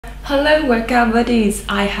Hello workout buddies,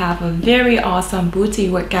 I have a very awesome booty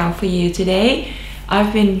workout for you today.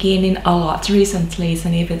 I've been gaining a lot recently,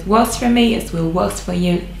 and if it works for me, it will work for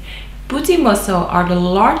you. Booty muscles are the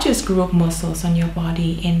largest group muscles on your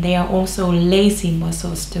body, and they are also lazy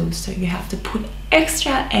muscles too, so you have to put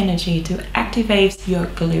extra energy to activate your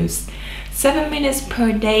glutes. 7 minutes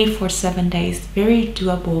per day for 7 days, very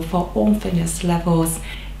doable for all fitness levels.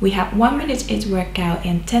 We have 1 minute each workout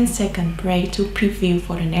and 10-second break to preview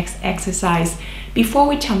for the next exercise. Before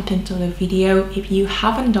we jump into the video, if you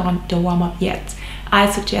haven't done the warm-up yet, I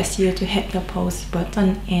suggest you to hit the pause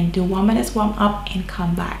button and do 1 minute warm-up and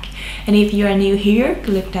come back. And if you are new here,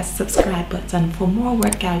 click that subscribe button for more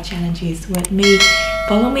workout challenges with me.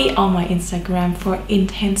 Follow me on my Instagram for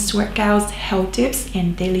intense workouts, health tips,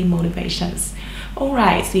 and daily motivations.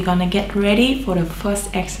 Alright, so we're gonna get ready for the first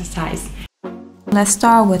exercise. Let's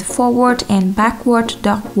start with forward and backward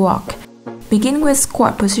dog walk. Begin with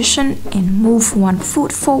squat position and move one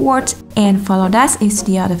foot forward and follow that is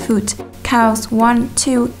the other foot. Counts 1,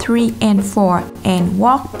 2, 3, and 4 and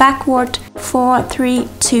walk backward 4, 3,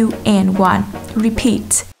 2, and 1.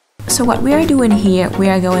 Repeat. So what we are doing here, we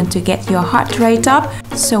are going to get your heart rate up,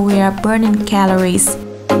 so we are burning calories.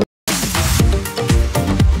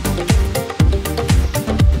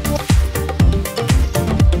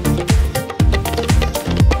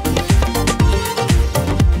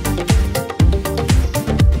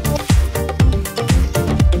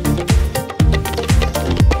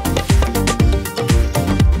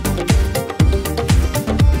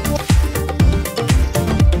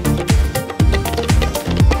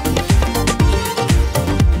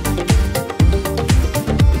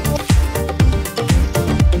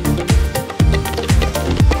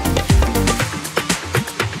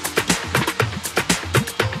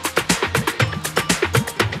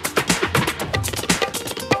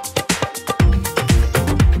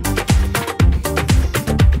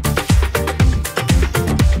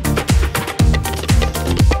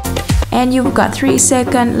 And you've got 3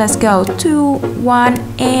 seconds. Let's go. 2, 1,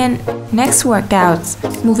 and next workout.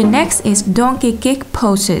 Moving next is donkey kick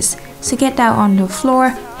poses. So get down on the floor,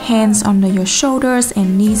 hands under your shoulders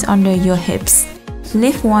and knees under your hips.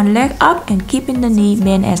 Lift one leg up and keeping the knee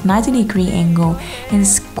bent at 90-degree angle and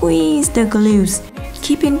squeeze the glutes.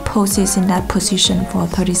 Keeping poses in that position for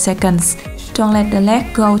 30 seconds. Don't let the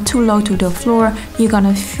leg go too low to the floor. You're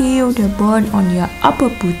gonna feel the burn on your upper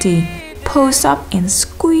booty. Pose up and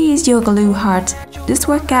squeeze your glute hard. This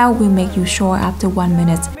workout will make you sore after 1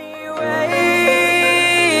 minute.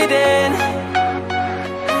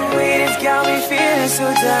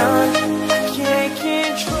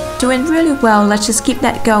 Doing really well, let's just keep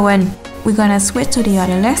that going. We're gonna switch to the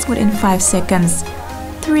other legs within 5 seconds.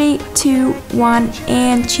 3, 2, 1,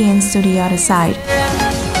 and change to the other side.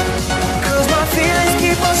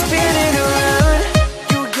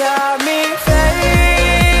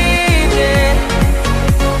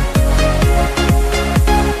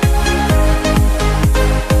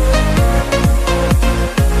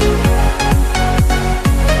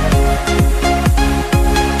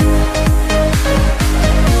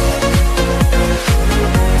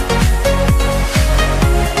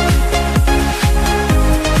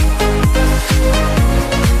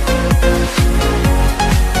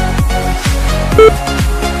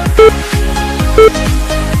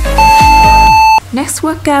 Next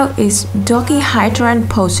workout is doggy hydrant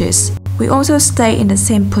poses. We also stay in the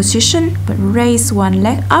same position but raise one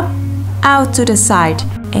leg up, out to the side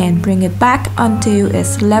and bring it back until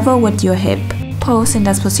it's level with your hip. Pose in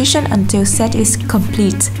that position until set is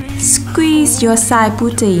complete. Squeeze your side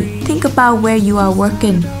booty. Think about where you are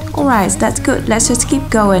working. Alright, that's good. Let's just keep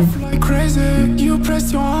going. Crazy, you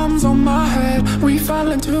press your arms on my head. We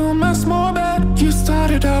fell into my small bed. You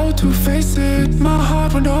started out to face it. My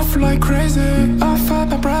heart went off like crazy. I felt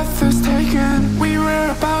my breath is taken. We were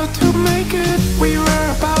about to make it. We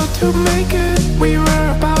were about to make it. We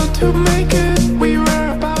were about to make it. We were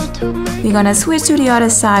about to make it. We're gonna switch to the other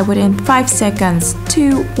side within 5 seconds.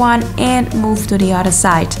 2, 1, and move to the other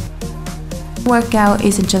side. Workout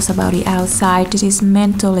isn't just about the outside, this is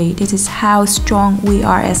mentally, this is how strong we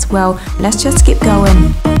are as well. Let's just keep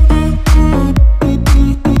going.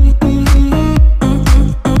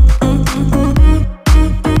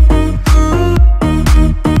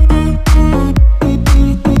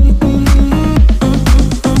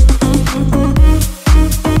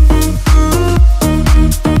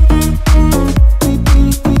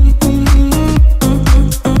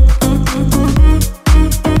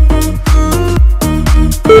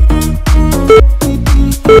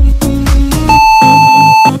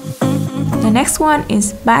 Next one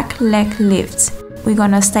is back leg lifts. we're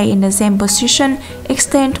gonna stay in the same position.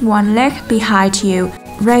 Extend one leg behind you.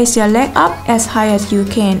 Raise your leg up as high as you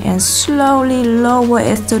can and slowly lower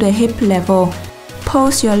it to the hip level.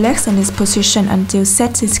 Pose your legs in this position until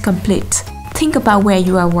set is complete. Think about where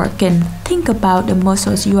you are working. Think about the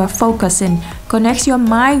muscles you are focusing. Connect your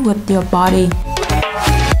mind with your body.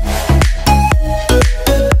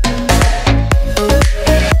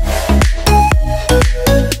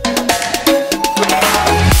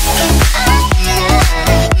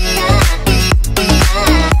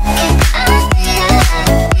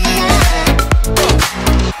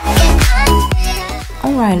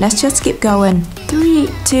 Alright, let's just keep going. 3,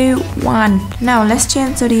 2, 1. Now let's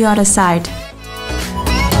change to the other side.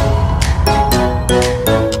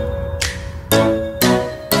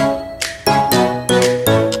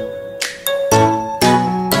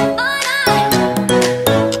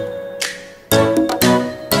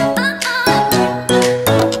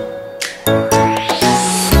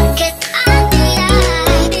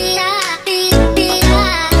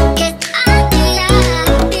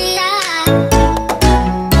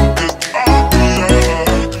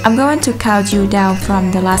 I'm going to count you down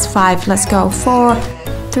from the last 5. Let's go. 4,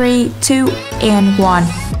 3, 2, and 1.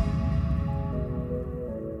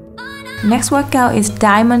 Next workout is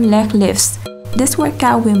diamond leg lifts. This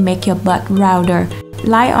workout will make your butt rounder.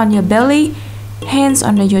 Lie on your belly, hands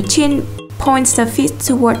under your chin, point the feet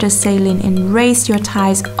toward the ceiling and raise your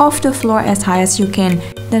thighs off the floor as high as you can.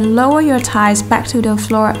 Then lower your thighs back to the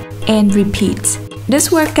floor and repeat.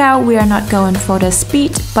 This workout we are not going for the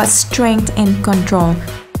speed but strength and control.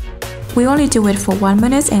 We only do it for 1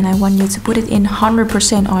 minute and I want you to put it in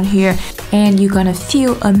 100% on here and you're gonna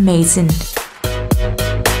feel amazing.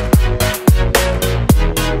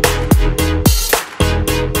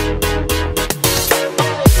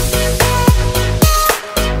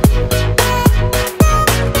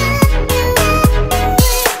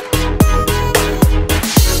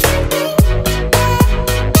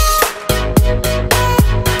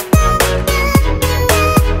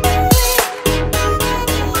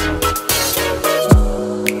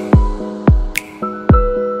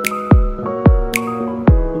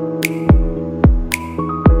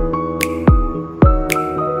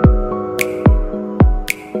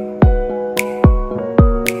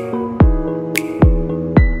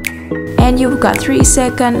 And you've got 3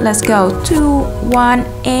 seconds. Let's go. 2, 1,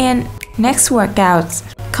 and next workout.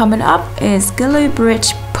 Coming up is calorie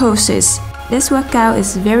bridge poses. This workout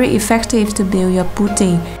is very effective to build your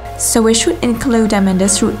booty, so we should include them in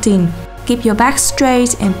this routine. Keep your back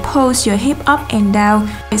straight and pose your hip up and down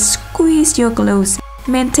and squeeze your glutes.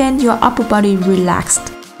 Maintain your upper body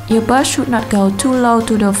relaxed. Your butt should not go too low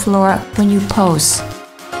to the floor when you pose.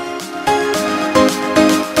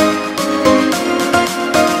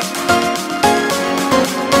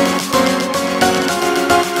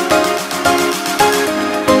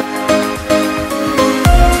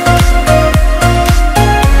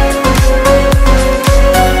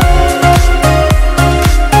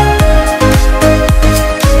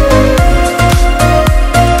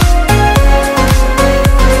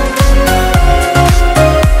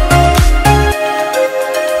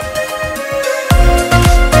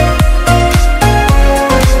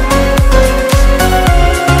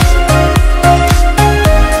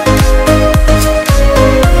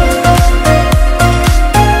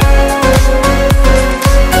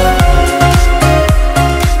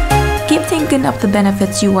 Of the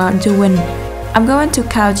benefits you are doing. I'm going to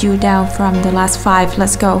count you down from the last 5.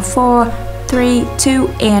 Let's go. 4, 3, 2,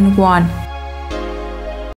 and 1.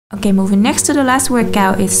 Okay, moving next to the last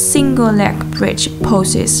workout is single leg bridge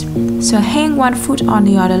poses. So hang one foot on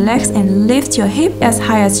the other legs and lift your hip as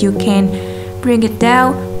high as you can. Bring it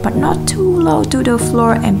down but not too low to the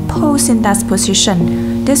floor and pose in that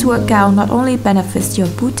position. This workout not only benefits your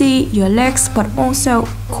booty, your legs, but also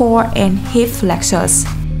core and hip flexors.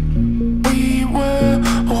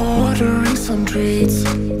 Ordering some treats.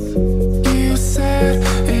 You said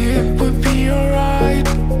it would be alright.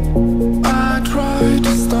 I tried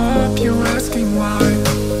to stop you asking why.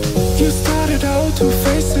 You started out to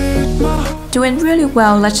face it. Doing really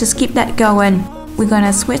well. Let's just keep that going. We're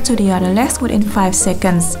gonna switch to the other legs within 5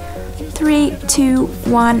 seconds. 3, 2,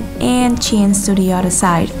 1, and change to the other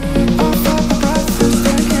side.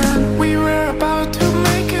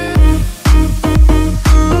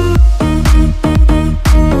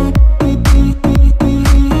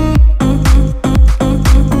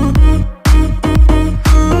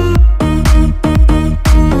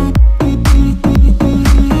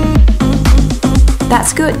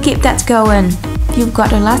 That's good, keep that going. You've got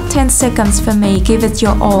the last 10 seconds for me, give it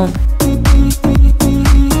your all.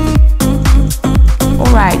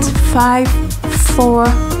 Alright, 5, 4,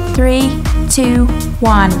 3, 2,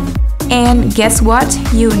 1. And guess what?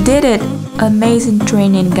 You did it! Amazing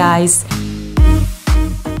training, guys.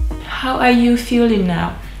 How are you feeling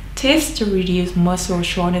now? Tips to reduce muscle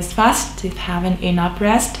soreness fast if having enough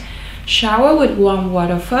rest. Shower with warm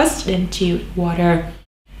water first, then chilled water.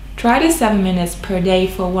 Try this 7 minutes per day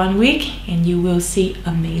for 1 week and you will see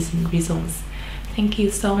amazing results. Thank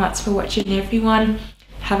you so much for watching, everyone.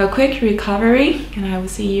 Have a quick recovery and I will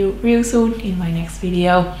see you real soon in my next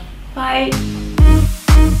video. Bye!